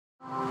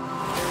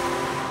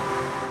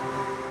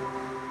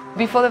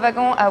Before the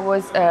Wagon, I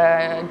was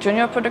a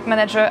junior product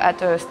manager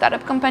at a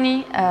startup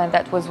company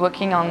that was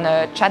working on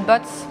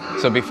chatbots.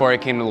 So before I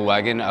came to the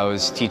Wagon, I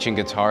was teaching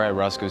guitar at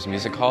Roscoe's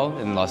Music Hall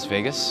in Las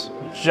Vegas.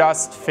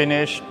 Just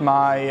finished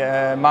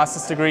my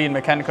master's degree in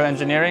mechanical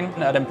engineering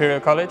at Imperial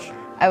College.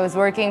 I was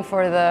working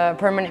for the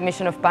permanent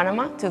mission of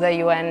Panama to the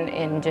UN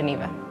in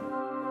Geneva.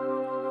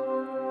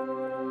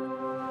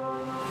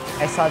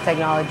 I saw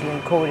technology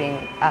and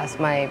coding as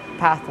my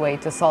pathway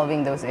to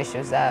solving those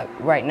issues that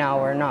right now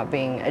are not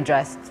being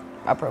addressed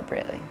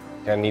appropriately.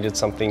 I needed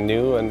something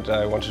new and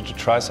I wanted to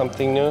try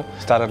something new.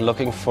 Started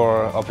looking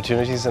for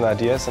opportunities and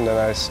ideas, and then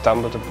I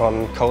stumbled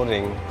upon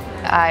coding.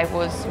 I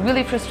was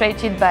really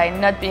frustrated by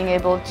not being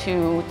able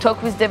to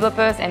talk with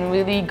developers and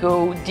really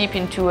go deep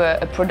into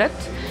a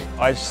product.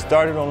 I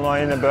started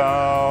online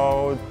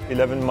about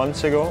 11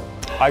 months ago.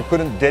 I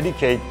couldn't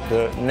dedicate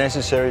the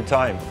necessary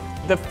time.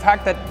 The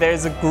fact that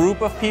there's a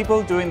group of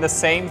people doing the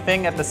same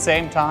thing at the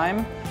same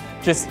time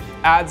just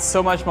adds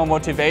so much more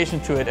motivation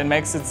to it and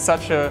makes it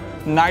such a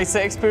nicer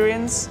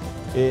experience.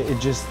 It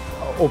just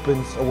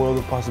opens a world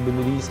of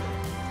possibilities.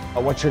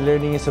 What you're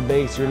learning is a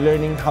base. You're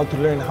learning how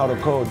to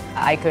code.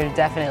 I could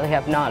definitely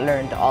have not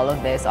learned all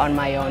of this on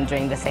my own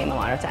during the same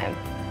amount of time.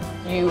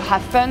 You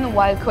have fun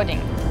while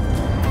coding.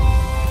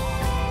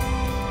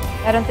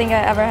 I don't think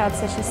I ever had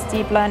such a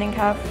steep learning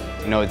curve.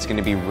 You know, it's going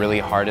to be really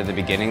hard at the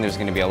beginning. There's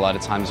going to be a lot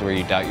of times where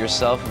you doubt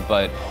yourself,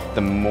 but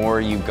the more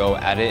you go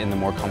at it and the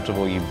more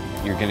comfortable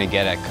you're going to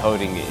get at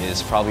coding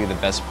is probably the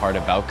best part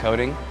about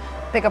coding.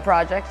 Pick a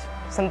project,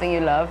 something you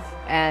love,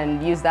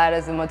 and use that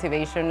as the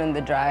motivation and the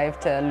drive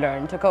to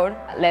learn to code.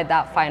 Let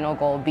that final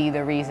goal be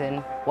the reason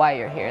why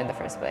you're here in the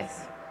first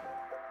place.